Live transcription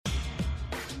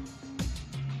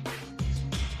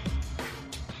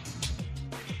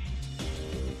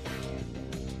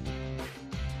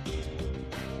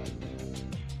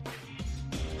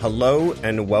Hello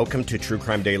and welcome to True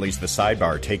Crime Daily's The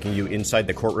Sidebar, taking you inside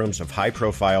the courtrooms of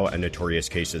high-profile and notorious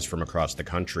cases from across the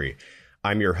country.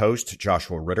 I'm your host,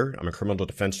 Joshua Ritter. I'm a criminal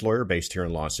defense lawyer based here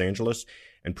in Los Angeles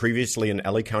and previously an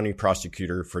LA County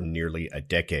prosecutor for nearly a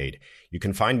decade. You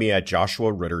can find me at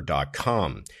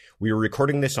joshuaritter.com. We are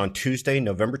recording this on Tuesday,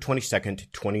 November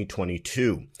 22nd,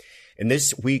 2022. In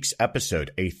this week's episode,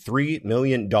 a $3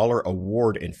 million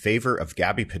award in favor of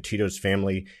Gabby Petito's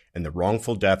family and the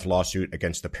wrongful death lawsuit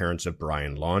against the parents of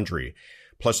Brian Laundrie,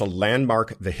 plus a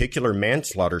landmark vehicular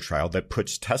manslaughter trial that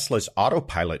puts Tesla's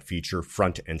autopilot feature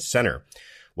front and center.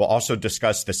 We'll also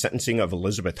discuss the sentencing of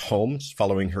Elizabeth Holmes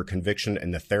following her conviction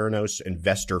in the Theranos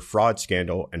investor fraud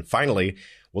scandal. And finally,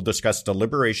 we'll discuss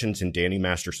deliberations in Danny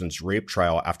Masterson's rape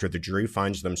trial after the jury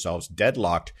finds themselves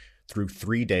deadlocked through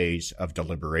 3 days of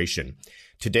deliberation.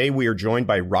 Today, we are joined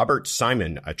by Robert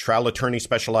Simon, a trial attorney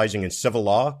specializing in civil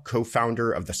law, co-founder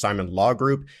of the Simon Law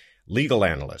Group, legal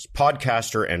analyst,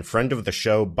 podcaster, and friend of the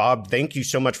show. Bob, thank you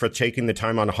so much for taking the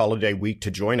time on a holiday week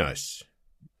to join us.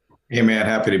 Hey, man,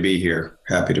 happy to be here.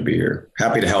 Happy to be here.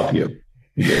 Happy to help you.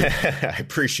 I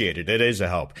appreciate it. It is a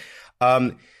help.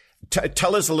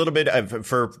 Tell us a little bit,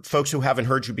 for folks who haven't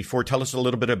heard you before, tell us a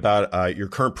little bit about your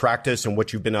current practice and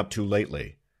what you've been up to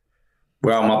lately.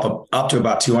 Well, I'm up to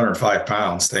about 205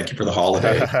 pounds. Thank you for the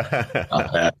holiday.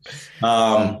 Not bad.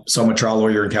 So I'm a trial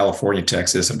lawyer in California,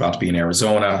 Texas. I'm about to be in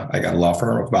Arizona. I got a law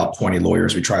firm of about 20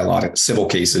 lawyers. We try a lot of civil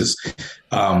cases.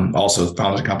 Also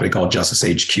founded a company called Justice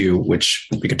HQ, which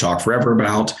we could talk forever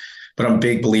about. But I'm a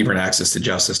big believer in access to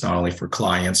justice, not only for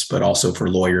clients, but also for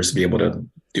lawyers to be able to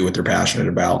do what they're passionate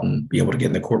about and be able to get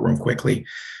in the courtroom quickly.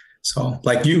 So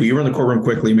like you were in the courtroom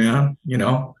quickly, man. You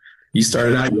know, you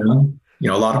started out young. You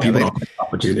know, a lot of people don't have the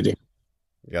opportunity.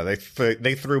 Yeah, they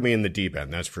threw me in the deep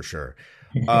end, that's for sure.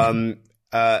 Bob,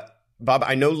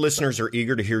 I know listeners are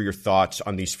eager to hear your thoughts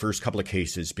on these first couple of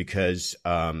cases because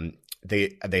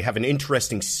they have an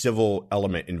interesting civil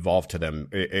element involved to them.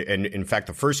 And in fact,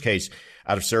 the first case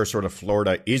out of Sarasota,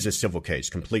 Florida is a civil case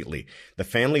completely. The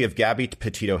family of Gabby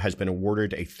Petito has been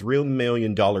awarded a $3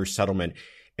 million settlement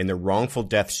in the wrongful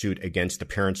death suit against the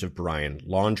parents of Brian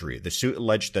Laundrie. The suit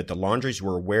alleged that the Laundries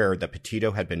were aware that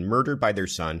Petito had been murdered by their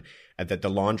son and that the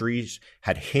Laundries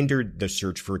had hindered the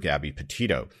search for Gabby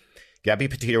Petito. Gabby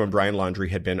Petito and Brian Laundrie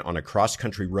had been on a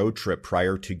cross-country road trip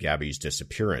prior to Gabby's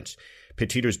disappearance.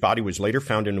 Petito's body was later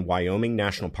found in Wyoming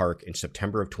National Park in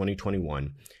September of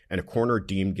 2021, and a coroner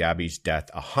deemed Gabby's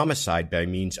death a homicide by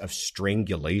means of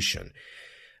strangulation.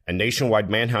 A nationwide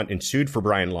manhunt ensued for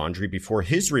Brian Laundrie before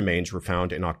his remains were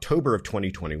found in October of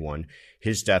 2021.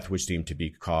 His death was deemed to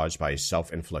be caused by a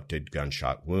self-inflicted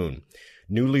gunshot wound.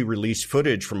 Newly released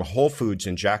footage from Whole Foods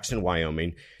in Jackson,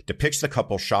 Wyoming, depicts the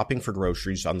couple shopping for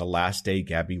groceries on the last day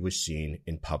Gabby was seen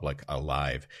in public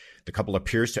alive. The couple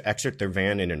appears to exit their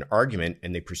van in an argument,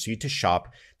 and they proceed to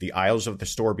shop the aisles of the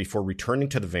store before returning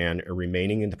to the van and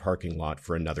remaining in the parking lot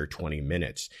for another 20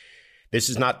 minutes. This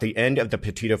is not the end of the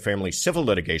Petito family civil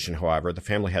litigation, however. The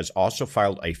family has also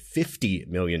filed a $50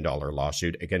 million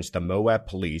lawsuit against the Moab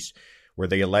police, where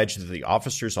they allege that the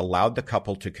officers allowed the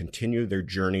couple to continue their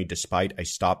journey despite a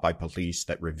stop by police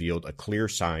that revealed clear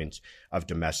signs of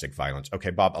domestic violence.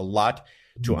 Okay, Bob, a lot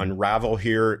to unravel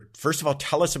here. First of all,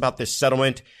 tell us about this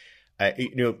settlement.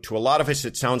 To a lot of us,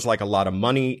 it sounds like a lot of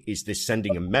money. Is this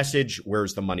sending a message?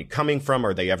 Where's the money coming from?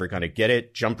 Are they ever going to get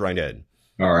it? Jump right in.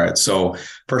 All right. So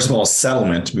first of all, a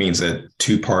settlement means that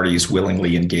two parties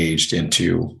willingly engaged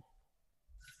into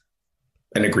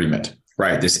an agreement,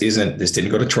 right? This didn't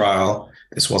go to trial.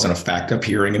 This wasn't a fact up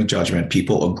hearing and judgment.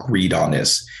 People agreed on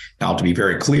this. Now, to be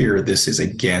very clear, this is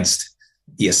against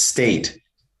the estate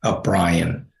of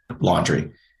Brian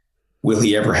Laundrie. Will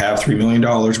he ever have $3 million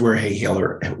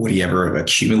would he ever have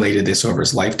accumulated this over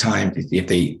his lifetime? If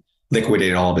they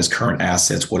liquidated all of his current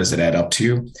assets, what does it add up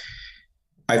to?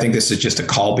 I think this is just a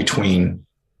call between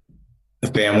the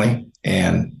family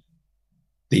and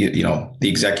the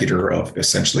executor of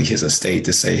essentially his estate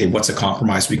to say, hey, what's a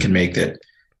compromise we can make that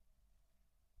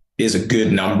is a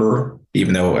good number,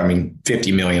 even though,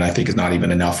 50 million, I think is not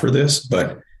even enough for this,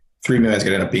 but $3 million is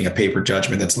going to end up being a paper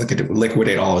judgment that's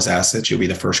liquidate all his assets. You'll be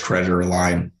the first creditor in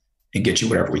line and get you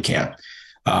whatever we can.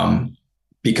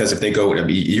 Because if they go,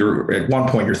 you're at one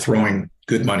point, you're throwing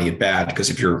good money at bad, because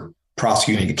if you're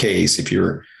prosecuting a case, if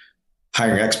you're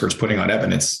hiring experts, putting on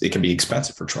evidence, it can be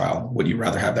expensive for trial. Would you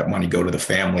rather have that money go to the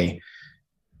family?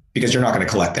 Because you're not going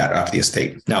to collect that off the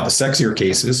estate. Now, the sexier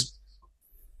cases,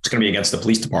 it's going to be against the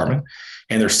police department.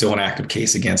 And there's still an active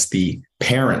case against the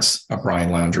parents of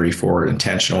Brian Laundrie for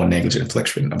intentional and negligent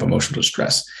infliction of emotional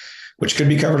distress, which could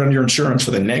be covered under your insurance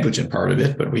for the negligent part of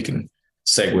it, but we can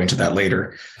segue into that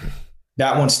later.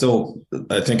 That one still,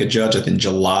 I think a judge in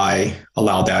July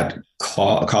allowed that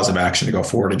cause of action to go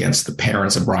forward against the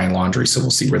parents of Brian Laundrie. So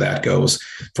we'll see where that goes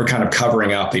for kind of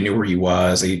covering up. They knew where he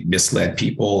was. They misled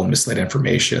people and misled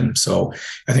information. So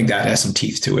I think that has some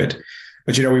teeth to it.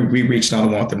 But, we reached another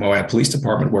one with the Moab Police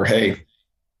Department where, hey,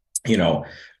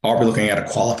 are we looking at a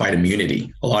qualified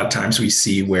immunity? A lot of times we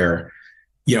see where,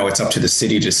 it's up to the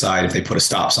city to decide if they put a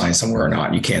stop sign somewhere or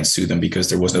not. You can't sue them because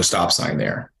there was no stop sign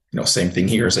there. Same thing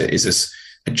here. Is this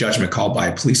a judgment called by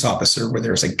a police officer where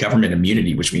there's a government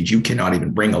immunity, which means you cannot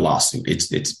even bring a lawsuit.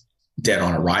 It's dead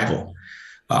on arrival.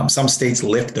 Some states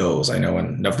lift those. I know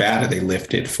in Nevada, they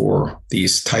lift it for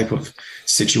these type of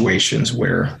situations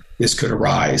where this could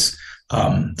arise.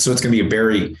 So it's going to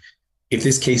be if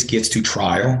this case gets to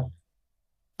trial,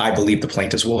 I believe the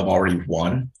plaintiffs will have already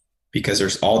won because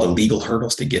there's all the legal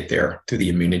hurdles to get there to the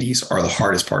immunities are the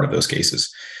hardest part of those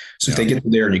cases. So if they get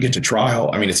there and you get to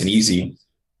trial, it's an easy,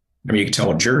 you can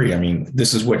tell a jury,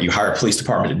 this is what you hire a police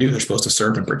department to do. They're supposed to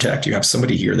serve and protect. You have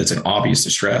somebody here that's in obvious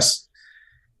distress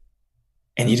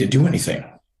and you didn't do anything.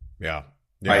 Yeah.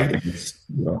 Right.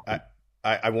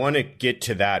 I want to get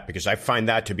to that because I find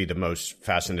that to be the most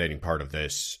fascinating part of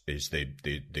this is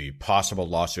the possible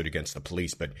lawsuit against the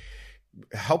police. But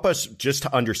help us just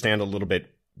to understand a little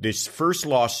bit. This first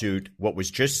lawsuit, what was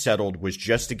just settled, was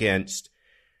just against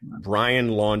Brian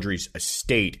Laundrie's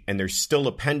estate, and there's still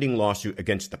a pending lawsuit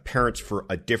against the parents for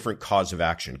a different cause of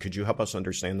action. Could you help us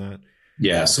understand that?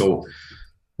 Yeah. So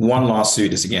one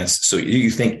lawsuit is against, so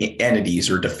you think entities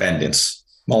or defendants,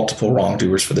 multiple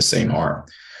wrongdoers for the same harm.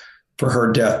 For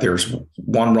her death, there's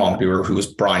one wrongdoer who was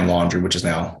Brian Laundrie, which is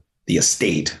now the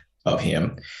estate of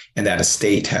him. And that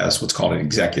estate has what's called an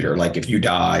executor. Like if you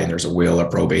die and there's a will or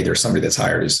probate, there's somebody that's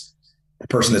hired as the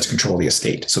person that's controlling the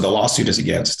estate. So the lawsuit is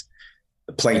against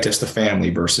the plaintiffs, the family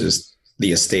versus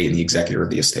the estate and the executor of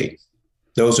the estate.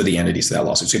 Those are the entities of that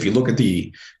lawsuit. So if you look at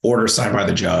the order signed by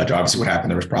the judge, obviously what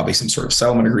happened, there was probably some sort of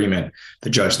settlement agreement. The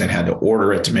judge then had to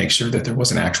order it to make sure that there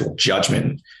was an actual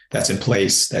judgment that's in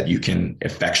place that you can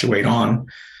effectuate on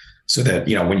so that,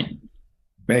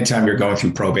 anytime you're going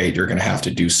through probate, you're going to have to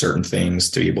do certain things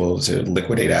to be able to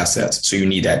liquidate assets. So you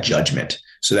need that judgment.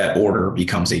 So that order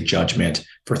becomes a judgment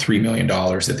for $3 million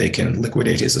that they can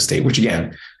liquidate his estate, which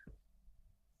again,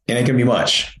 it ain't gonna be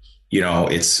much.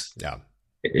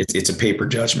 It's a paper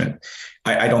judgment.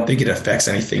 I don't think it affects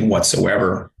anything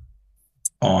whatsoever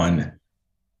on,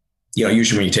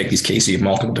 usually when you take these cases, you have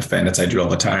multiple defendants. I do all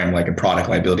the time, like in product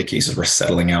liability cases, we're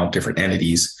settling out different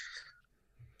entities.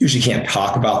 Usually can't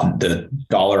talk about the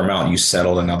dollar amount you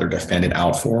settled another defendant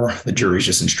out for. The jury's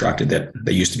just instructed that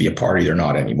they used to be a party, they're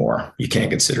not anymore. You can't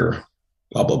consider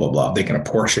blah, blah, blah, blah. They can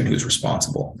apportion who's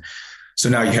responsible. So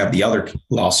now you have the other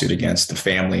lawsuit against the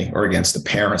family or against the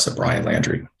parents of Brian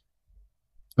Laundrie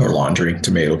or Laundrie,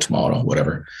 tomato,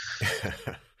 whatever.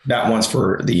 That one's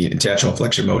for the intentional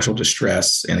infliction of emotional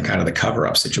distress and kind of the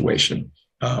cover-up situation.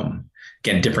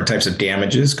 Again, different types of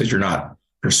damages because you're not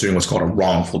pursuing what's called a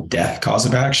wrongful death cause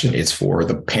of action. It's for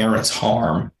the parents'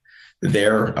 harm,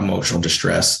 their emotional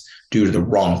distress due to the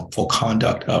wrongful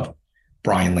conduct of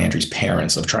Brian Laundrie's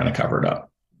parents of trying to cover it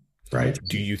up. Right.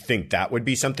 Do you think that would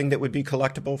be something that would be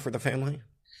collectible for the family?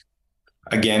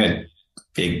 Again,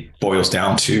 it boils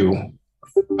down to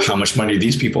how much money do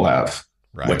these people have?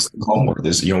 Right. What's the home worth?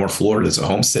 In Florida, there's a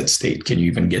homestead state. Can you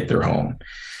even get their home?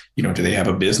 Do they have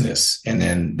a business? And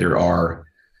then there are,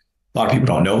 a lot of people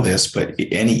don't know this, but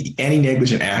any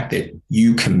negligent act that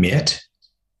you commit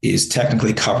is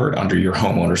technically covered under your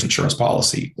homeowner's insurance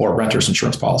policy or renter's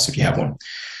insurance policy if you have one.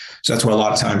 So that's why a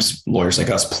lot of times lawyers like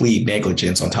us plead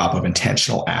negligence on top of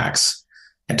intentional acts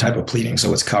and type of pleading.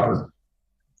 So it's covered.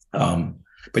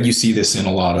 But you see this in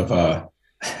a lot of,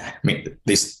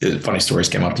 these funny stories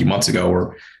came up a few months ago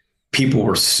where people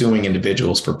were suing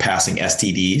individuals for passing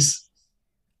STDs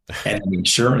and the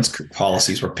insurance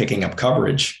policies were picking up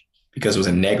coverage because it was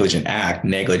a negligent act,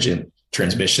 negligent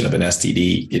transmission of an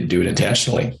STD, didn't do it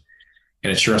intentionally.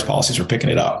 And insurance policies are picking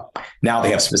it up. Now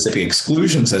they have specific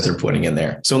exclusions that they're putting in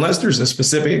there. So unless there's a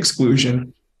specific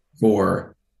exclusion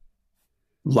for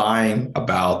lying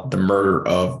about the murder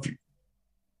of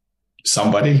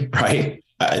somebody, right?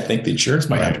 I think the insurance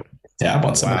might have to tab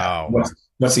on somebody. Wow.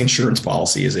 What's the insurance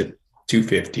policy? Is it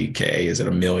 $250K? Is it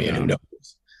 $1 million? Who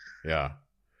knows? Yeah.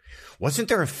 Wasn't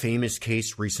there a famous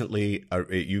case recently?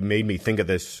 You made me think of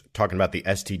this talking about the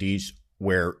STDs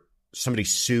where somebody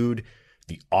sued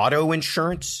the auto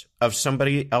insurance of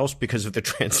somebody else because of the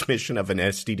transmission of an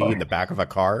STD in the back of a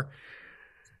car.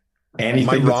 Am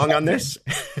I wrong on this?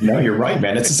 No, you're right,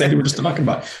 man. It's the same thing we're just talking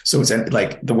about. So it's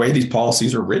like the way these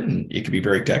policies are written, it can be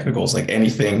very technical. It's like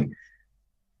anything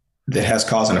that has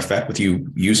cause and effect with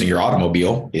you using your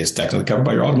automobile is technically covered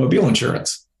by your automobile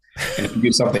insurance. And if you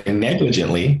do something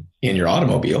negligently in your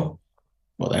automobile,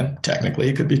 well, then technically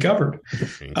it could be covered.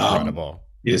 Incredible.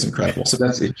 It is incredible. So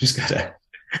you just gotta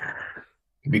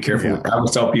be careful. Yeah. I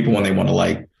would tell people when they want to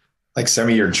like send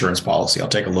me your insurance policy, I'll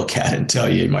take a look at it and tell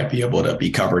you might be able to be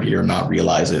covered here and not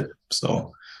realize it.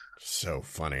 So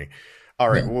funny. All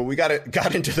right. Well, we got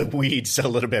into the weeds a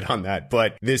little bit on that,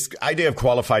 but this idea of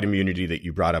qualified immunity that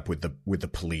you brought up with the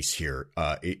police here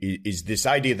is this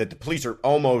idea that the police are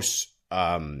almost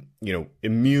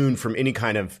immune from any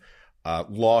kind of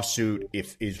lawsuit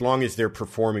as long as they're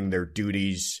performing their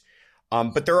duties.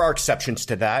 But there are exceptions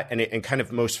to that, and kind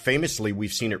of most famously,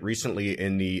 we've seen it recently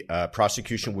in the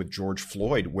prosecution with George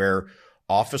Floyd, where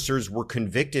officers were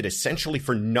convicted essentially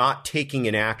for not taking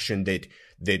an action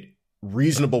that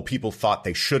reasonable people thought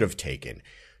they should have taken.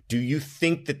 Do you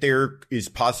think that there is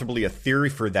possibly a theory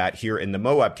for that here in the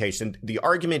Moab case? And the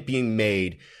argument being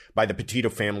made by the Petito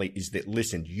family is that,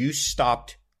 listen, you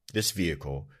stopped this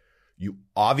vehicle. You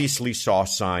obviously saw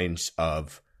signs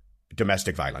of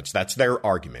domestic violence. That's their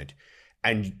argument.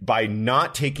 And by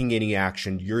not taking any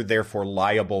action, you're therefore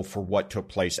liable for what took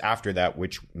place after that,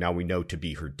 which now we know to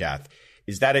be her death.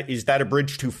 Is that a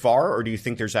bridge too far, or do you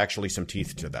think there's actually some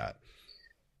teeth to that?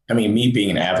 I mean, me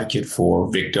being an advocate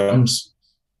for victims,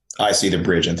 I see the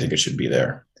bridge and think it should be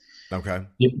there. Okay.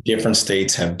 Different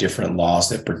states have different laws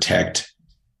that protect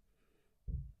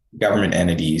government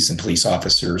entities and police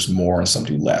officers more and some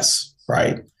do less,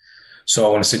 right?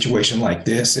 So in a situation like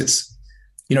this, it's,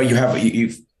 you have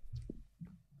to,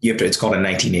 it's called a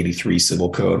 1983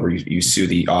 civil code where you sue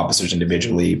the officers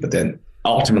individually, but then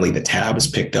ultimately the tab is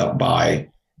picked up by,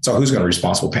 so who's going to be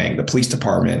responsible paying? The police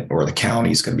department or the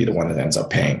county is going to be the one that ends up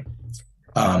paying,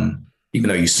 even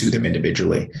though you sue them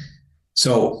individually.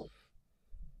 So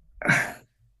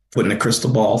putting a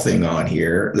crystal ball thing on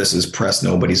here, this is press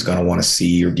nobody's going to want to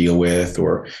see or deal with,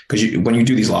 or because when you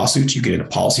do these lawsuits, you get into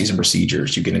policies and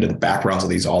procedures, you get into the backgrounds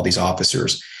of all these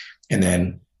officers. And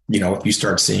then, if you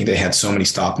start seeing they had so many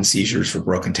stop and seizures for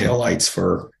broken taillights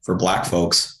for Black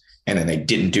folks, and then they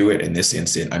didn't do it in this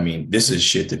instant. I mean, this is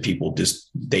shit that people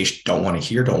they don't want to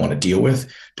hear, don't want to deal with,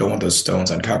 don't want those stones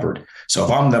uncovered. So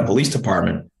if I'm the police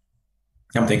department,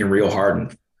 I'm thinking real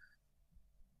hard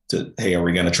hey, are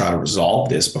we going to try to resolve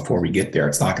this before we get there?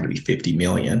 It's not going to be 50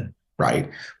 million, right?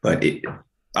 But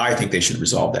I think they should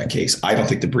resolve that case. I don't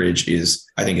think the bridge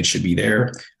I think it should be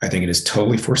there. I think it is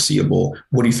totally foreseeable.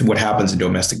 What do you think? What happens in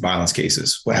domestic violence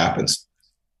cases? What happens?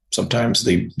 Sometimes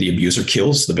the abuser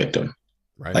kills the victim.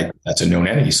 Right. Like that's a known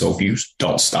entity. So if you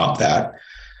don't stop that,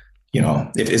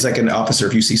 if it's like an officer,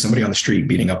 if you see somebody on the street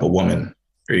beating up a woman,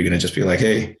 are you going to just be like,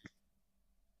 hey,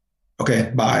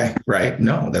 okay, bye. Right.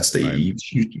 No, that's right.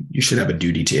 You should have a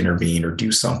duty to intervene or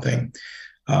do something.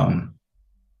 To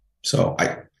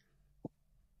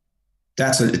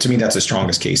me, that's the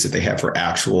strongest case that they have for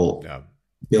actual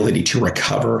ability to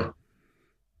recover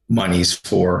monies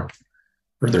for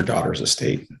their daughter's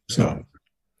estate. So.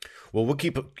 Well, we'll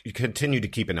continue to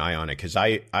keep an eye on it because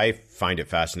I find it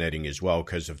fascinating as well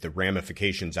because of the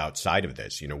ramifications outside of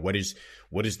this.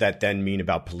 What does that then mean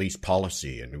about police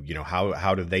policy, and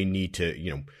how do they need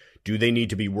to do they need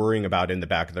to be worrying about in the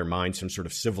back of their mind some sort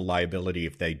of civil liability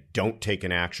if they don't take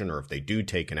an action, or if they do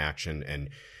take an action, and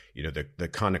the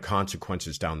kind of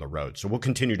consequences down the road. So we'll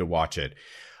continue to watch it.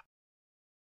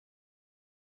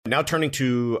 Now turning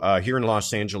to here in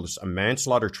Los Angeles, a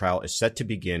manslaughter trial is set to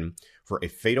begin for a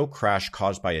fatal crash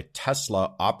caused by a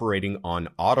Tesla operating on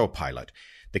autopilot.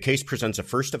 The case presents a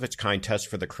first-of-its-kind test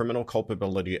for the criminal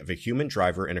culpability of a human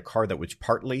driver in a car that was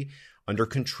partly under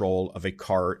control of a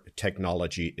car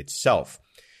technology itself.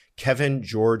 Kevin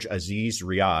George Aziz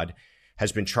Riyad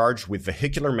has been charged with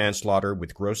vehicular manslaughter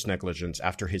with gross negligence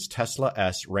after his Tesla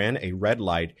S ran a red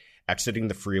light exiting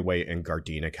the freeway in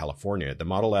Gardena, California. The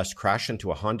Model S crashed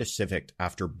into a Honda Civic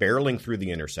after barreling through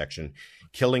the intersection,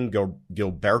 killing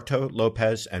Gilberto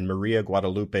Lopez and Maria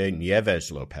Guadalupe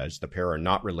Nieves Lopez. The pair are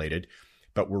not related,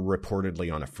 but were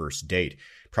reportedly on a first date.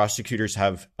 Prosecutors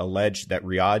have alleged that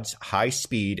Riyad's high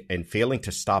speed and failing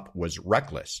to stop was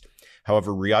reckless.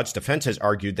 However, Riyad's defense has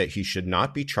argued that he should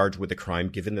not be charged with a crime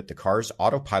given that the car's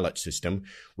autopilot system,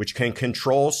 which can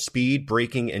control speed,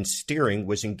 braking, and steering,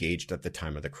 was engaged at the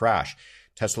time of the crash.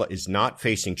 Tesla is not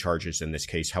facing charges in this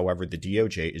case. However, the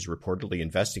DOJ is reportedly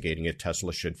investigating if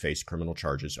Tesla should face criminal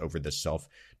charges over the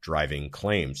self-driving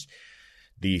claims.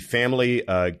 The family,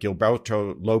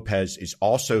 Gilberto Lopez, is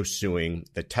also suing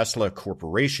the Tesla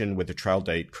Corporation with a trial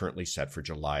date currently set for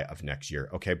July of next year.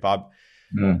 Okay, Bob,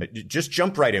 Just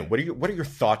jump right in. What are your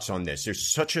thoughts on this? There's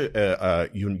such a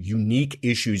unique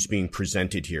issues being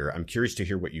presented here. I'm curious to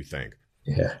hear what you think.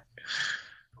 Yeah.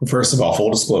 Well, first of all,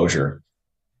 full disclosure,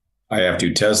 I have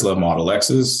 2 Tesla Model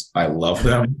X's. I love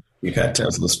them. We've had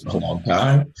Teslas for a long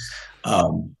time.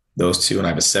 Those 2, and I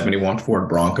have a 71 Ford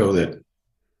Bronco that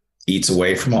eats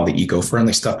away from all the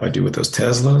eco-friendly stuff I do with those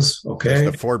Teslas. Okay.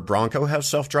 Does the Ford Bronco have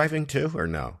self-driving too, or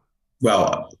no?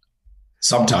 Well,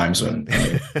 sometimes when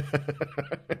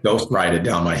ghost ride it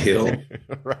down my hill.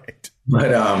 Right.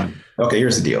 But okay,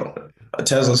 here's the deal.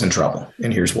 Tesla's in trouble,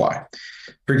 and here's why.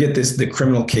 Forget this, the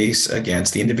criminal case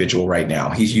against the individual right now.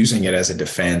 He's using it as a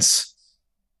defense.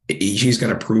 He's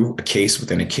going to prove a case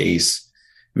within a case.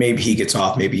 Maybe he gets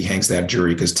off, maybe he hangs that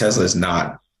jury, because Tesla is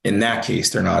not, in that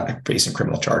case, they're not facing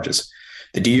criminal charges.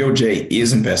 The DOJ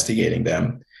is investigating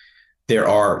them. There's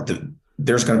going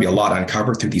to be a lot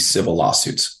uncovered through these civil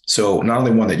lawsuits. So not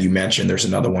only one that you mentioned, there's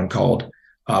another one called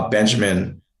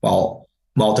Benjamin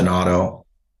Maldonado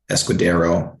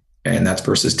Escudero, and that's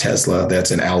versus Tesla.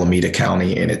 That's in Alameda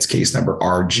County, and it's case number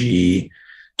RG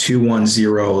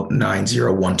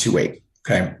 210900128.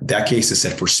 Okay, that case is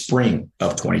set for spring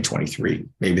of 2023.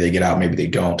 Maybe they get out, maybe they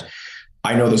don't.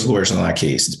 I know those lawyers on that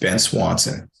case. It's Ben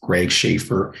Swanson, Greg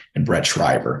Schaefer, and Brett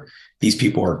Schreiber. These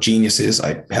people are geniuses.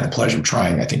 I had the pleasure of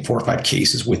trying, I think, 4 or 5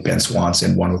 cases with Ben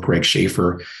Swanson, one with Greg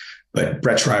Schaefer, but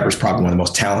Brett Schreiber is probably one of the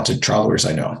most talented trial lawyers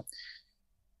I know.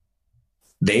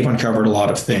 They've uncovered a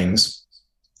lot of things.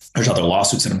 There's other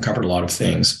lawsuits that have uncovered a lot of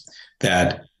things,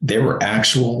 that there were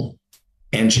actual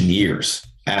engineers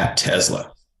at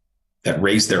Tesla that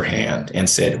raised their hand and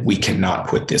said, we cannot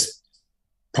put this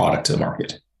product to the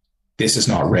market. This is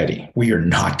not ready. We are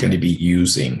not going to be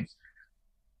using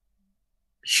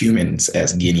humans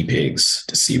as guinea pigs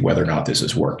to see whether or not this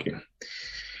is working.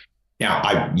 Now,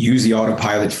 I use the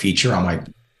autopilot feature on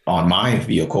my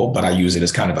vehicle, but I use it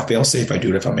as kind of a fail-safe. I do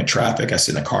it if I'm in traffic. I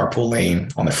sit in a carpool lane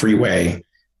on the freeway,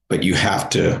 but you have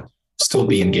to still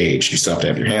be engaged. You still have to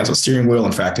have your hands on the steering wheel.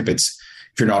 In fact, if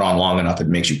you're not on long enough, it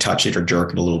makes you touch it or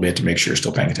jerk it a little bit to make sure you're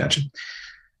still paying attention.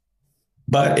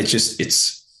 But it's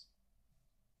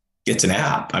an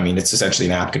app. I mean, it's essentially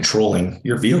an app controlling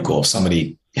your vehicle. If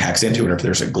somebody hacks into it, or if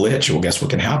there's a glitch, well, guess what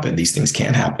can happen? These things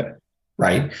can happen,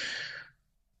 right?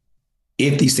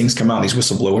 If these things come out, these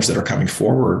whistleblowers that are coming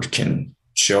forward can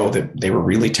show that they were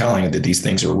really telling that these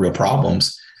things are real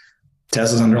problems.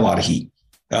 Tesla's under a lot of heat.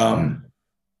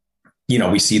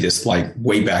 We see this like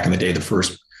way back in the day. The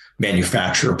first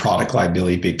manufacturer product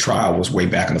liability big trial was way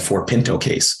back in the Ford Pinto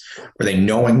case, where they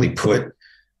knowingly put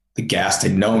the gas they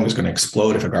knowing was going to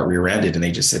explode if it got rear-ended. And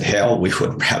they just said, hell, we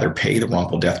would rather pay the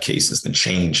wrongful death cases than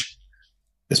change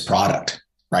this product,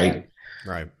 right?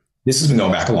 Right. This has been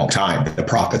going back a long time, the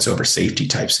profits over safety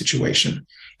type situation.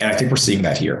 And I think we're seeing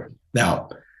that here. Now,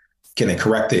 can they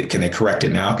correct it? Can they correct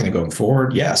it now? Can they go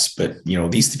forward? Yes. But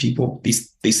these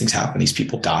things happen. These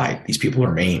people die. These people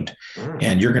are maimed.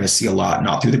 And you're going to see a lot,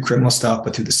 not through the criminal stuff,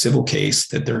 but through the civil case,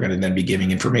 that they're going to then be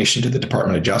giving information to the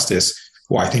Department of Justice,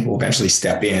 who I think will eventually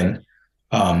step in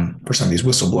for some of these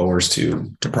whistleblowers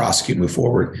to prosecute, move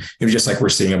forward. Just like we're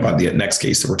seeing about the next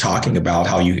case that we're talking about,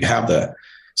 how you have the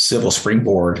civil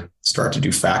springboard start to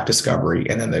do fact discovery,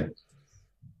 and then the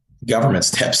government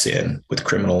steps in with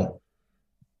criminal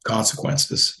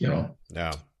consequences.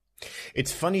 Yeah.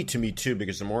 It's funny to me too,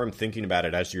 because the more I'm thinking about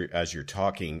it as you're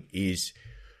talking, is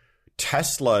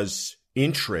Tesla's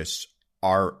interests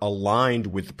are aligned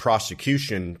with the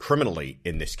prosecution criminally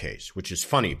in this case, which is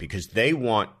funny because they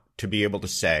want to be able to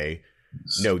say,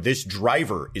 no, this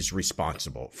driver is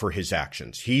responsible for his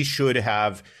actions. He should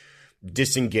have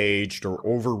disengaged or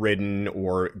overridden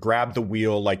or grabbed the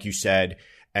wheel, like you said,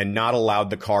 and not allowed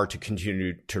the car to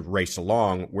continue to race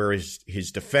along. Whereas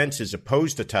his defense is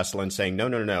opposed to Tesla and saying,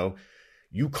 no,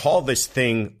 you call this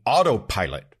thing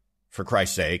autopilot, for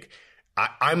Christ's sake.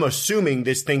 I'm assuming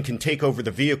this thing can take over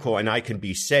the vehicle and I can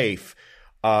be safe.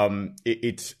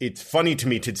 It's funny to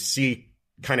me to see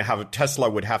kind of how Tesla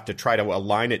would have to try to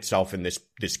align itself in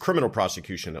this criminal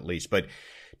prosecution, at least. But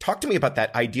talk to me about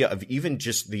that idea of even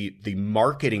just the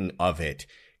marketing of it,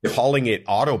 calling it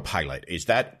autopilot. Is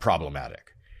that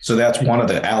problematic? So that's one of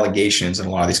the allegations in a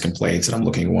lot of these complaints, and I'm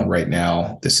looking at one right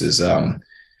now. This is a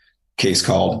case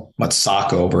called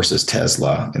Matsako versus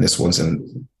Tesla, and this one's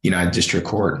in United District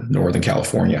Court, Northern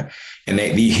California. And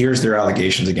here's their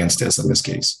allegations against Tesla in this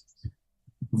case.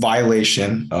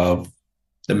 Violation of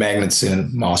the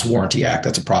Magnuson-Moss Warranty Act.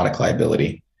 That's a product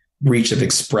liability. Breach of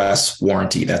express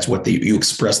warranty. That's what you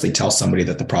expressly tell somebody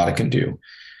that the product can do.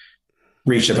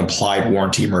 Breach of implied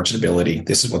warranty merchantability.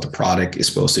 This is what the product is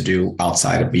supposed to do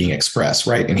outside of being express,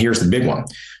 right? And here's the big one.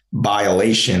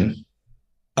 Violation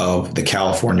of the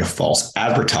California false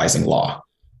advertising law,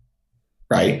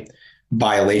 right?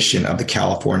 Violation of the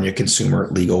California Consumer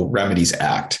Legal Remedies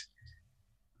Act,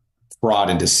 fraud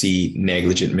and deceit,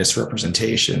 negligent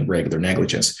misrepresentation, regular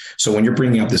negligence. So when you're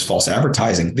bringing up this false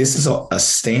advertising, this is a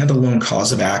standalone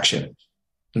cause of action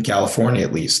in California,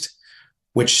 at least,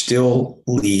 which still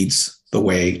leads the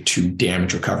way to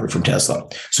damage recovery from Tesla.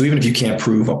 So even if you can't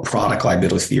prove a product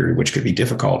liability theory, which could be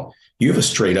difficult, you have a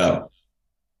straight up,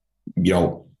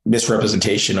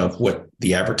 misrepresentation of what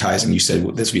the advertising you said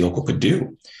what this vehicle could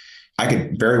do. I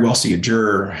could very well see a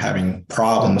juror having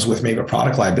problems with maybe a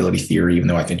product liability theory, even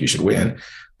though I think you should win.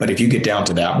 But if you get down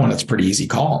to that one, it's a pretty easy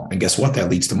call. And guess what? That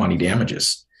leads to money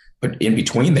damages. But in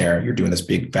between there, you're doing this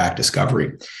big fact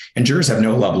discovery. And jurors have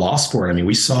no love lost for it. I mean,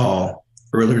 we saw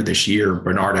earlier this year,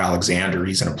 Bernard Alexander,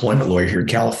 he's an employment lawyer here in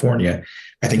California,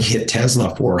 I think hit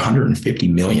Tesla for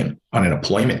 $150 million on an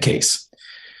employment case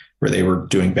where they were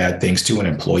doing bad things to an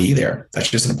employee there. That's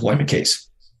just an employment case.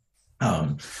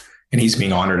 And he's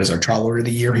being honored as our trial lawyer of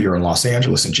the year here in Los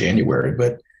Angeles in January.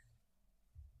 But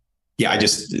yeah,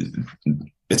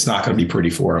 it's not going to be pretty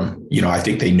for him. I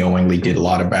think they knowingly did a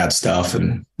lot of bad stuff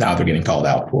and now they're getting called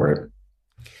out for it.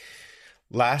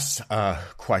 Last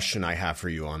question I have for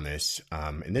you on this,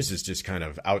 and this is just kind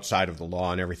of outside of the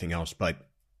law and everything else, but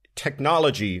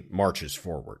technology marches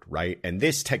forward, right? And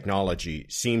this technology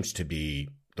seems to be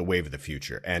the wave of the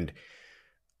future. And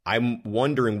I'm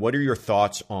wondering, what are your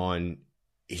thoughts on,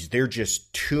 is there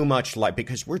just too much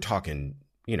because we're talking,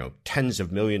 tens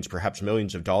of millions, perhaps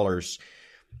millions of dollars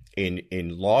in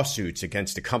lawsuits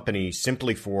against a company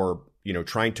simply for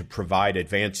trying to provide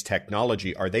advanced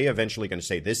technology. Are they eventually going to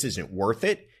say this isn't worth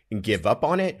it and give up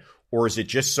on it? Or is it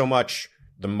just so much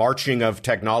the marching of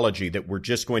technology that we're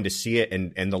just going to see it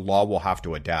and the law will have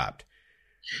to adapt?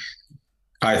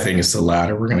 I think it's the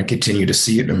latter. We're going to continue to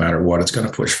see it no matter what. It's going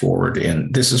to push forward.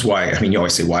 And this is why, you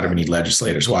always say, why do we need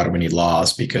legislators? Why do we need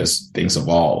laws? Because things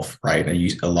evolve, right?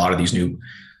 And a lot of these new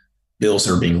bills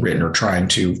that are being written are trying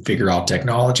to figure out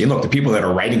technology. And look, the people that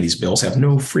are writing these bills have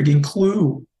no freaking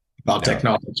clue about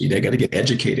technology. They got to get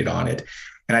educated on it.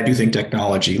 And I do think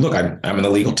technology, look, I'm in the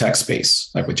legal tech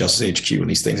space, like with Justice HQ and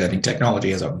these things. I think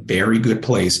technology has a very good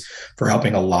place for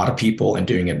helping a lot of people and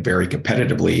doing it very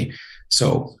competitively.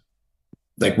 So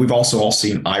like we've also all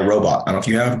seen iRobot. I don't know if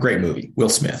you have, a great movie, Will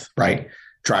Smith, right?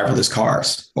 Driverless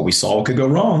cars, but we saw what could go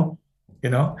wrong,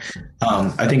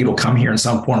 I think it'll come here in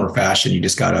some form or fashion. You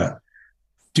just got to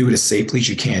do it as safely as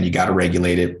you can. You got to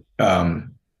regulate it.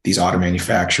 These auto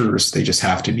manufacturers, they just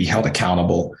have to be held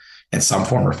accountable in some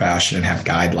form or fashion and have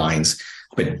guidelines.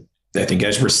 But I think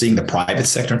as we're seeing, the private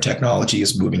sector technology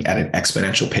is moving at an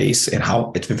exponential pace, and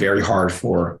how it's very hard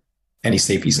for any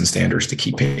safeties and standards to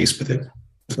keep pace with it.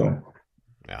 So,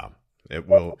 yeah, it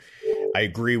will. I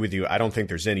agree with you. I don't think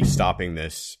there's any stopping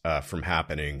this from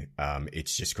happening.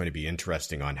 It's just going to be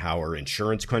interesting on how our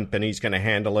insurance companies going to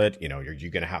handle it.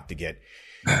 You're going to have to get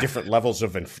different levels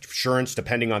of insurance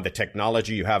depending on the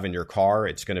technology you have in your car.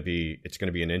 It's going to be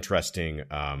an interesting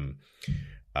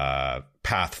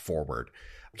path forward.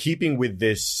 Keeping with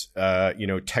this,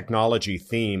 technology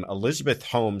theme, Elizabeth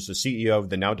Holmes, the CEO of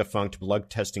the now defunct blood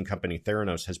testing company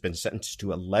Theranos, has been sentenced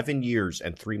to 11 years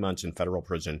and 3 months in federal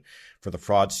prison for the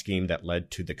fraud scheme that led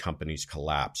to the company's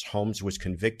collapse. Holmes was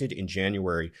convicted in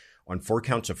January on 4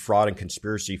 counts of fraud and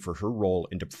conspiracy for her role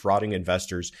in defrauding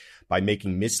investors by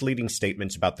making misleading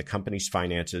statements about the company's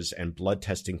finances and blood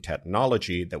testing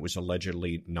technology that was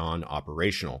allegedly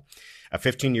non-operational. A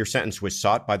 15-year sentence was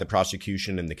sought by the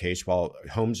prosecution in the case, while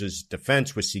Holmes's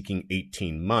defense was seeking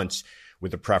 18 months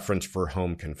with a preference for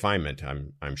home confinement,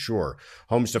 I'm sure.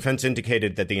 Holmes' defense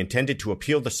indicated that they intended to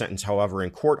appeal the sentence. However, in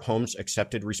court, Holmes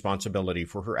accepted responsibility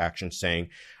for her actions, saying,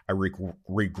 "I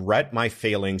regret my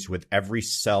failings with every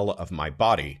cell of my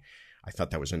body." I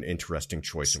thought that was an interesting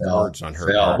choice of words on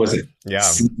her part. Was it? Yeah.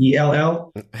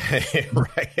 CELL?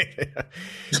 Right.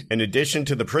 In addition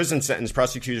to the prison sentence,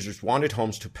 prosecutors wanted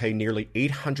Holmes to pay nearly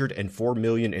 $804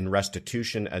 million in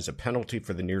restitution as a penalty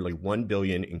for the nearly $1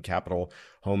 billion in capital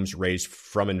Holmes raised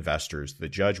from investors. The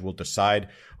judge will decide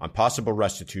on possible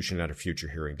restitution at a future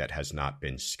hearing that has not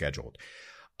been scheduled.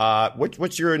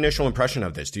 What's your initial impression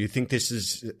of this? Do you think this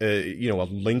is, a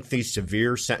lengthy,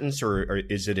 severe sentence, or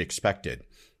is it expected?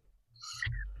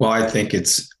 Well, I think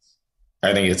it's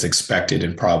expected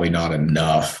and probably not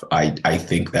enough. I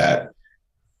think that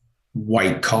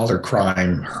white collar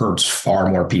crime hurts far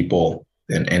more people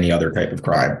than any other type of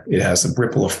crime. It has a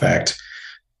ripple effect.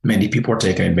 Many people are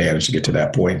taking advantage to get to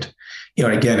that point.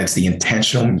 And again, it's the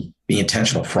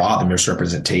intentional fraud, the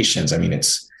misrepresentations. If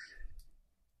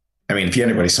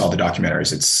anybody saw the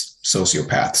documentaries, it's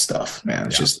sociopath stuff,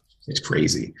 man. It's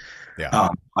crazy. Yeah.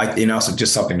 And also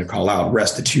just something to call out,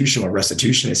 restitution. What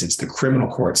restitution is, it's the criminal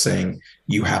court saying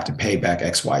you have to pay back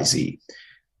XYZ.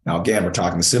 Now, again, we're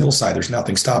talking the civil side. There's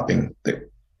nothing stopping the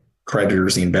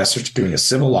creditors, the investors, doing a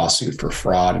civil lawsuit for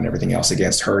fraud and everything else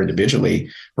against her individually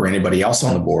or anybody else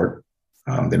on the board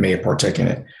that may have partaken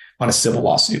in it on a civil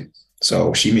lawsuit.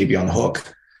 So she may be on the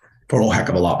hook for a whole heck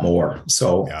of a lot more.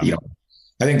 So,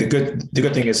 I think the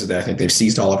good thing is that I think they've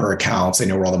seized all of her accounts. They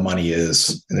know where all the money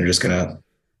is, and they're just going to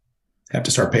have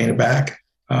to start paying it back.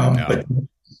 But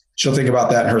she'll think about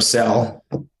that in her cell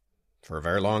for a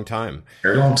very long time.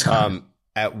 Very long time.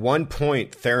 At one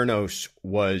point, Theranos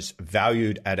was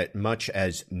valued at as much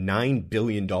as $9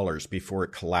 billion before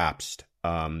it collapsed.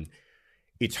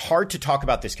 It's hard to talk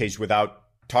about this case without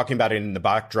talking about it in the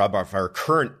backdrop of our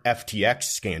current FTX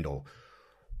scandal.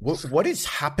 What is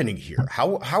happening here?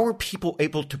 How are people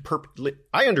able to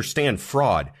I understand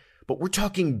fraud, but we're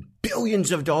talking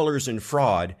billions of dollars in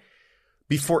fraud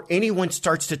before anyone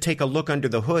starts to take a look under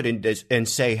the hood and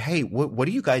say, hey, what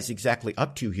are you guys exactly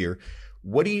up to here?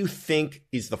 What do you think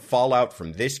is the fallout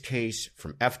from this case,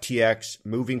 from FTX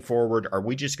moving forward? Are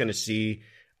we just going to see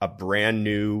a brand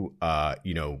new,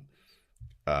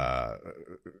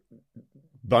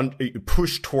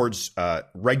 push towards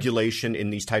regulation in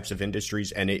these types of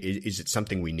industries? And is it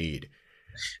something we need?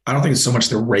 I don't think it's so much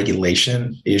the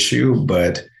regulation issue,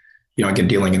 but, again,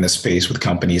 dealing in this space with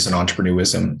companies and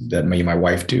entrepreneurism that me and my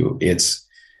wife do, it's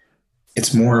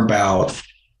more about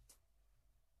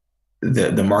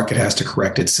the market has to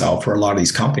correct itself, where a lot of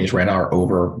these companies right now are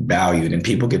overvalued and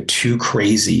people get too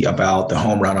crazy about the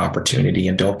home run opportunity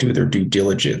and don't do their due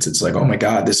diligence. It's like, oh my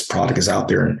God, this product is out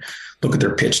there and look at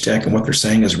their pitch deck and what they're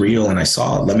saying is real. And I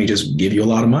saw it. Let me just give you a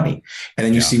lot of money. And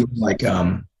then you see like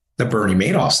the Bernie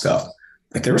Madoff stuff.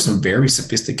 Like there were some very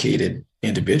sophisticated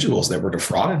individuals that were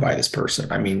defrauded by this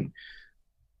person. I mean,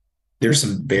 there's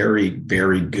some very,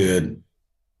 very good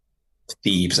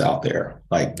thieves out there.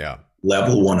 Like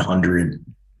level 100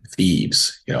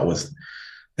 thieves, with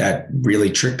that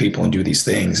really trick people and do these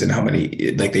things, and how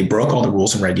many, like they broke all the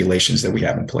rules and regulations that we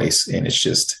have in place. And it's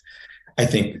just, I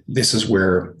think this is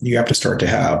where you have to start to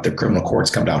have the criminal courts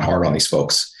come down hard on these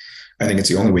folks. I think it's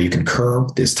the only way you can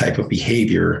curb this type of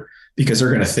behavior, because they're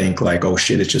going to think like, oh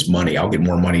shit, it's just money. I'll get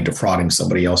more money defrauding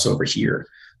somebody else over here.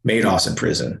 Madoff's in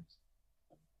prison.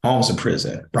 Holmes in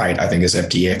prison, right? I think this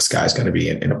FTX guy is going to be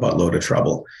in a buttload of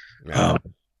trouble. Yeah.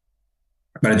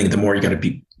 But I think the more you're going to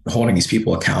be holding these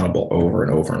people accountable over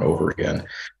and over and over again.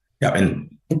 Yeah.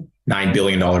 And $9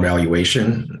 billion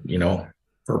valuation,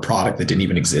 for a product that didn't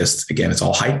even exist. Again, it's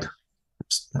all hype.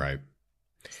 Right.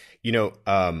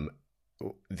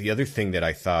 The other thing that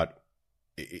I thought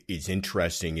is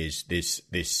interesting is this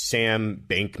Sam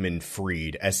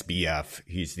Bankman-Fried, SBF.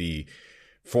 He's the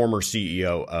former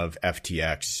CEO of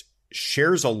FTX,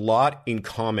 shares a lot in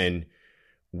common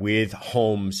with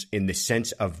Holmes in the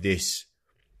sense of this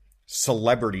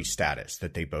celebrity status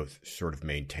that they both sort of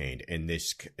maintained. And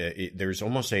this, there's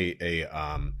almost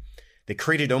they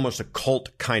created almost a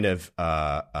cult kind of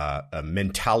a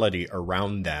mentality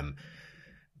around them.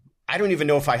 I don't even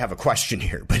know if I have a question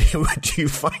here, but do you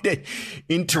find it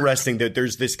interesting that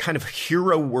there's this kind of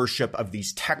hero worship of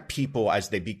these tech people as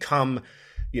they become,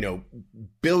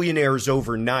 billionaires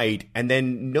overnight, and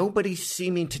then nobody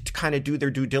seeming to kind of do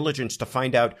their due diligence to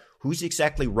find out who's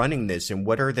exactly running this and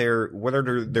what are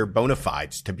their bona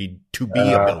fides to be a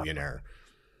billionaire?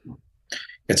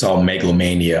 It's all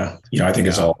megalomania. I think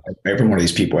it's all, every one of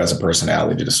these people has a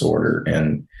personality disorder,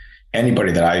 and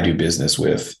anybody that I do business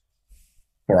with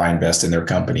or I invest in their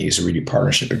companies or we do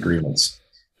partnership agreements,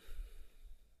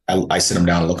 I sit them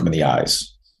down and look them in the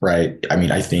eyes, right? I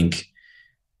mean, I think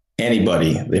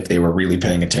anybody, if they were really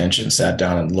paying attention, sat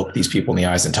down and looked these people in the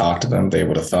eyes and talked to them, they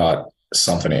would have thought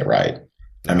something ain't right.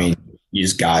 I mean, you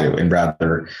just got to, and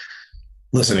rather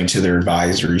listening to their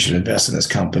advisor, you should invest in this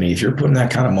company. If you're putting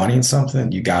that kind of money in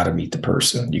something, you got to meet the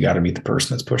person. You got to meet the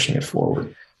person that's pushing it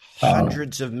forward.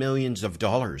 Hundreds of millions of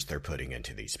dollars they're putting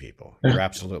into these people. You're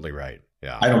absolutely right.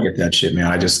 Yeah. I don't get that shit, man.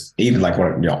 I just, even like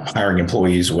when, hiring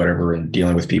employees or whatever and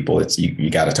dealing with people, it's,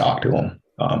 you got to talk to them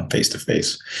face to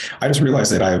face. I just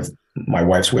realized that I have my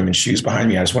wife's women's shoes behind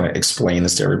me. I just want to explain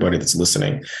this to everybody that's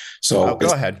listening. So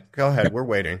go ahead. We're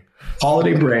waiting.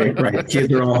 Holiday break, right?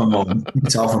 Kids are all home. You can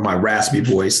tell from my raspy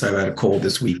voice, I've had a cold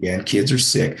this weekend. Kids are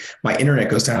sick. My internet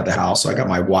goes down at the house. So I got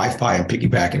my Wi-Fi I'm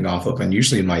piggybacking off of. And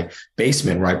usually in my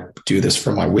basement, where I do this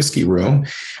from my whiskey room,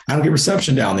 I don't get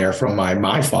reception down there from my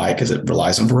MiFi because it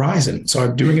relies on Verizon. So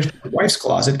I'm doing it from my wife's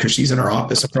closet because she's in her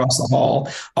office across the hall,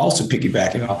 also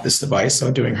piggybacking off this device. So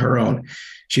I'm doing her own.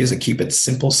 She has a Keep It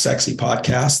Simple, Sexy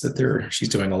podcast that she's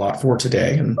doing a lot for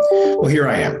today. And well, here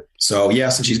I am. So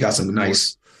yes, and she's got some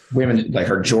nice women like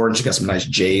her Jordan. She got some nice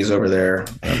J's over there.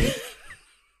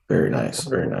 Very nice,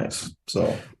 very nice.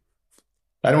 So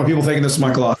I don't want people thinking this is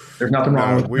my closet. There's nothing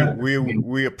wrong with that.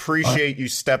 We appreciate you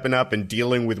stepping up and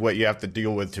dealing with what you have to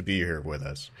deal with to be here with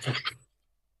us.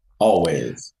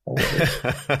 Always.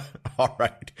 All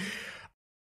right.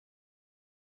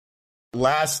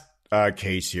 Last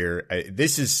case here.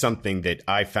 This is something that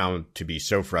I found to be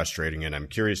so frustrating, and I'm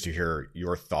curious to hear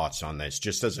your thoughts on this,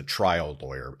 just as a trial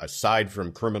lawyer, aside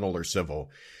from criminal or civil.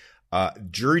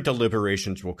 Jury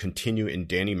deliberations will continue in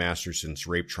Danny Masterson's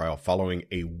rape trial following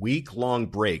a week-long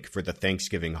break for the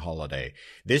Thanksgiving holiday.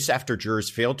 This after jurors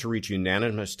failed to reach a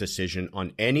unanimous decision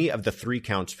on any of the 3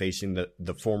 counts facing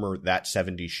the former That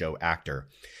 70s Show actor.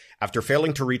 After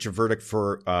failing to reach a verdict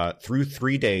through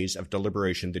 3 days of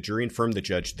deliberation, the jury informed the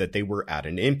judge that they were at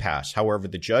an impasse. However,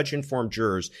 the judge informed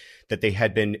jurors that they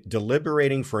had been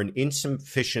deliberating for an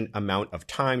insufficient amount of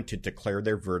time to declare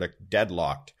their verdict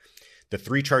deadlocked. The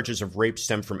 3 charges of rape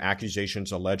stem from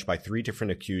accusations alleged by 3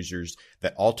 different accusers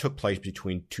that all took place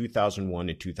between 2001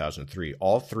 and 2003.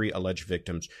 All 3 alleged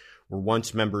victims were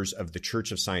once members of the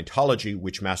Church of Scientology,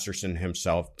 which Masterson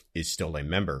himself is still a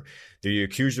member. The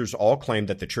accusers all claimed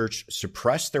that the church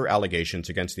suppressed their allegations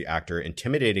against the actor,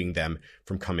 intimidating them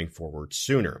from coming forward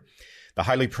sooner. The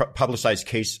highly publicized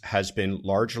case has been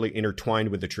largely intertwined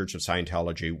with the Church of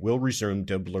Scientology, will resume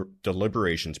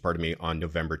deliberations, on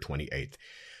November 28th.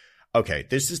 Okay,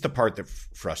 this is the part that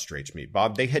frustrates me.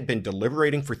 Bob, they had been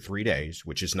deliberating for 3 days,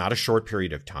 which is not a short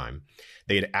period of time.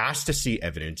 They had asked to see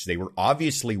evidence. They were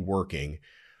obviously working,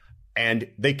 and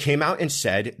they came out and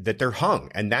said that they're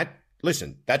hung. And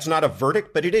that's not a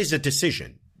verdict, but it is a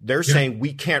decision. They're saying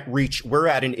we're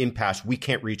at an impasse. We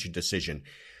can't reach a decision.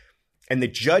 And the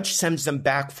judge sends them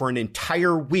back for an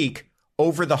entire week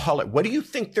over the holiday. What do you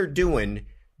think they're doing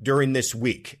during this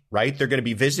week, right? They're going to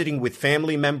be visiting with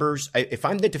family members. If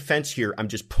I'm the defense here, I'm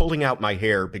just pulling out my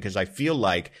hair because I feel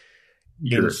like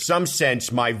in some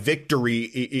sense, my victory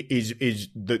is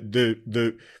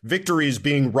the victory is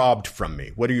being robbed from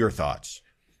me. What are your thoughts?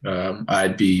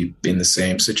 I'd be in the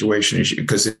same situation as you,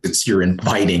 because you're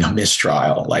inviting a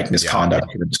mistrial, like misconduct.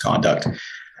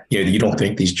 You don't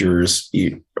think these jurors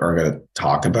are going to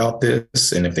talk about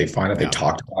this. And if they find out they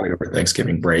talked about it over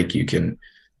Thanksgiving break,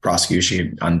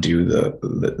 prosecution undo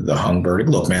the hung verdict.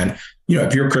 Look, man,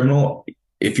 if you're a criminal,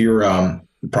 if you're a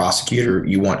prosecutor,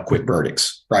 you want quick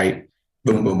verdicts, right?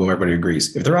 Boom, boom, boom. Everybody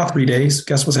agrees. If they're out 3 days,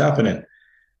 guess what's happening?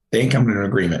 They ain't coming to an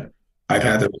agreement. I've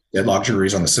had the deadlock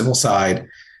juries on the civil side,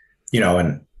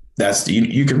 and that's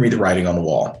you can read the writing on the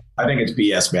wall. I think it's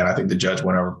BS, man. I think the judge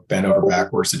bent over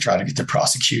backwards to try to get the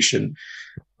prosecution,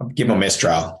 give them a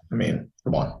mistrial. I mean,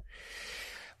 come on.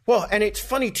 Well, and it's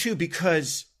funny too,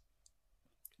 because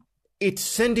it's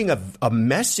sending a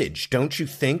message, don't you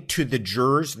think, to the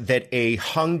jurors that a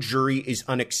hung jury is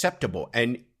unacceptable.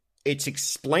 And it's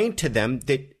explained to them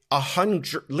that a hung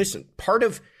jury, listen, part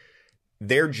of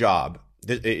their job,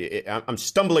 I'm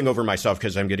stumbling over myself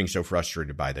because I'm getting so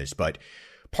frustrated by this, but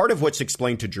part of what's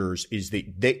explained to jurors is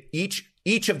that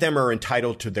each of them are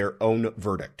entitled to their own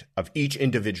verdict of each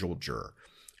individual juror.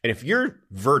 And if your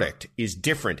verdict is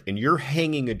different and you're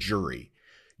hanging a jury,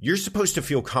 you're supposed to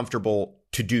feel comfortable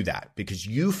to do that because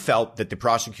you felt that the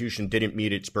prosecution didn't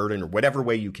meet its burden or whatever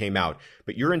way you came out.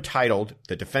 But you're entitled,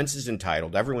 the defense is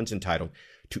entitled, everyone's entitled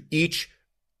to each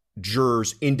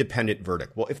juror's independent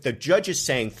verdict. Well, if the judge is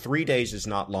saying 3 days is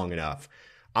not long enough,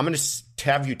 I'm going to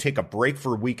have you take a break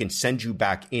for a week and send you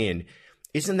back in.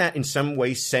 Isn't that in some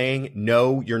way saying,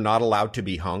 no, you're not allowed to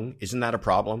be hung? Isn't that a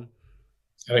problem?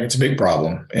 I think it's a big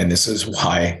problem. And this is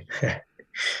why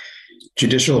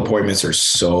judicial appointments are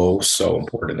so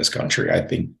important in this country. I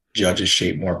think judges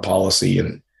shape more policy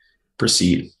and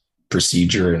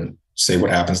procedure and say what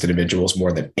happens to individuals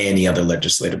more than any other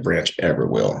legislative branch ever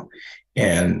will.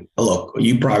 And look,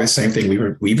 you probably the same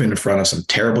thing. We've been in front of some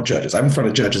terrible judges. I'm in front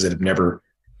of judges that have never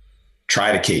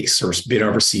tried a case or been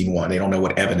overseen one. They don't know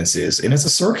what evidence is. And it's a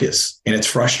circus and it's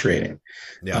frustrating.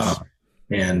 Yes.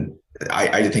 And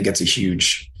I think it's a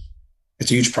huge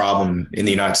problem in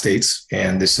the United States.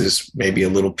 And this is maybe a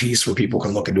little piece where people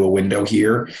can look into a window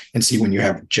here and see when you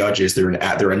have judges, they're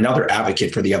another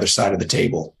advocate for the other side of the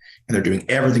table. And they're doing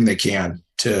everything they can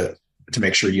to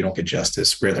make sure you don't get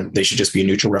justice. They should just be a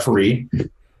neutral referee,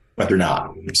 but they're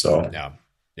not. So,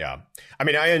 yeah. I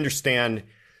mean, I understand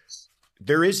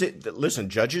listen,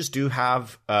 judges do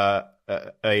have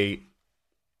a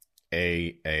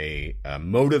a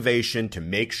motivation to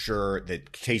make sure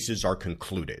that cases are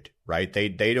concluded, right?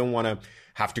 They don't want to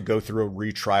have to go through a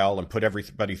retrial and put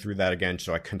everybody through that again.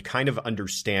 So I can kind of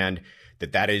understand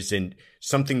that isn't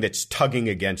something that's tugging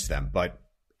against them. But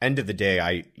end of the day,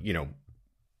 I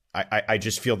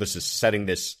just feel this is setting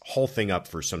this whole thing up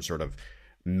for some sort of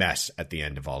mess at the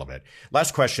end of all of it.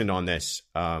 Last question on this,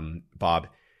 Bob.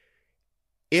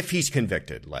 If he's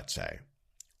convicted, let's say,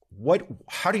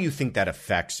 how do you think that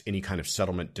affects any kind of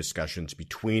settlement discussions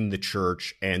between the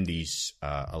church and these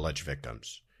alleged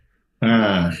victims?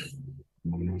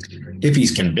 If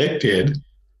he's convicted,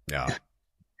 yeah,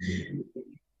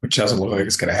 which doesn't look like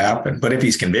it's going to happen, but if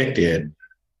he's convicted,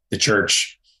 the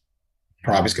church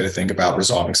probably is going to think about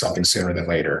resolving something sooner than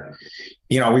later.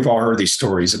 We've all heard these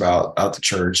stories about the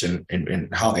church and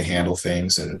how they handle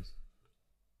things, and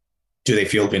do they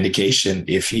feel vindication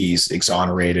if he's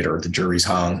exonerated or the jury's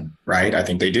hung, right? I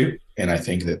think they do. And I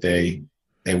think that they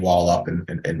wall up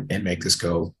and make this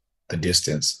go the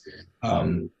distance.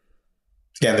 Again,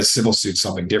 the civil suit's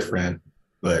something different,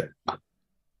 but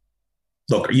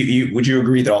look, would you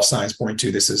agree that all signs point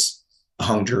to this is a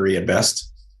hung jury at best?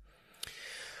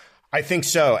 I think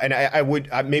so. And I would,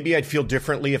 maybe I'd feel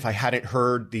differently if I hadn't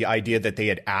heard the idea that they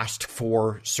had asked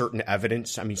for certain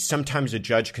evidence. I mean, sometimes a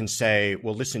judge can say,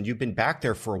 well, listen, you've been back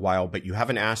there for a while, but you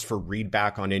haven't asked for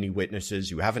readback on any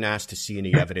witnesses. You haven't asked to see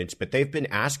any evidence, but they've been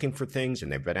asking for things and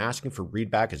they've been asking for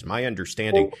readback is my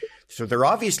understanding. So they're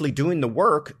obviously doing the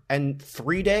work, and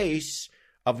 3 days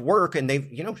of work, and they've,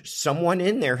 someone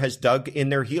in there has dug in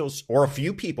their heels, or a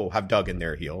few people have dug in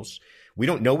their heels. We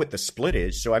don't know what the split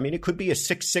is. So, I mean, it could be a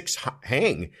 6-6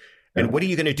 hang. And what are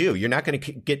you going to do? You're not going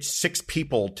to get 6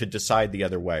 people to decide the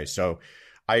other way. So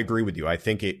I agree with you. I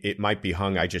think it might be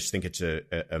hung. I just think it's a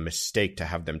mistake to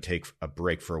have them take a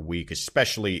break for a week,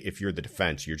 especially if you're the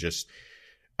defense. You're just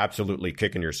absolutely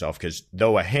kicking yourself, because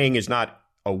though a hang is not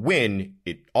a win,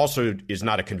 it also is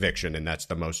not a conviction. And that's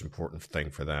the most important thing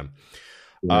for them.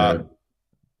 Yeah.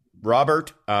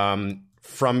 Robert,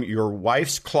 from your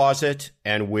wife's closet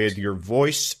and with your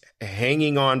voice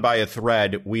hanging on by a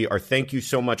thread, thank you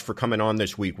so much for coming on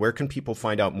this week. Where can people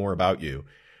find out more about you?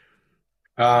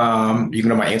 You can go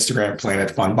to my Instagram, Planet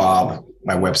Fun Bob.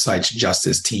 My website's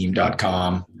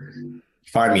justicesteam.com.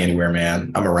 Find me anywhere,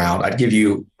 man. I'm around. I'd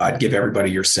give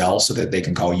everybody your cell so that they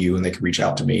can call you and they can reach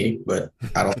out to me, but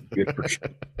I don't do it for sure.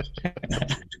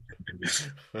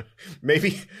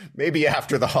 Maybe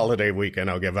after the holiday weekend,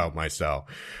 I'll give out my cell.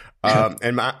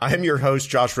 And I'm your host,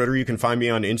 Josh Ritter. You can find me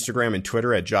on Instagram and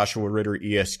Twitter at Joshua Ritter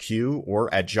ESQ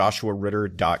or at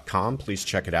joshuaritter.com. Please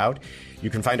check it out. You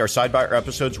can find our Sidebar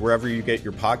episodes wherever you get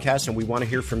your podcasts, and we want to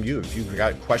hear from you. If you've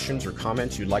got questions or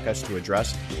comments you'd like us to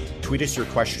address, tweet us your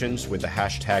questions with the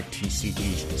hashtag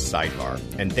TCD Sidebar.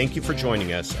 And thank you for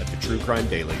joining us at the True Crime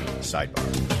Daily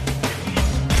Sidebar.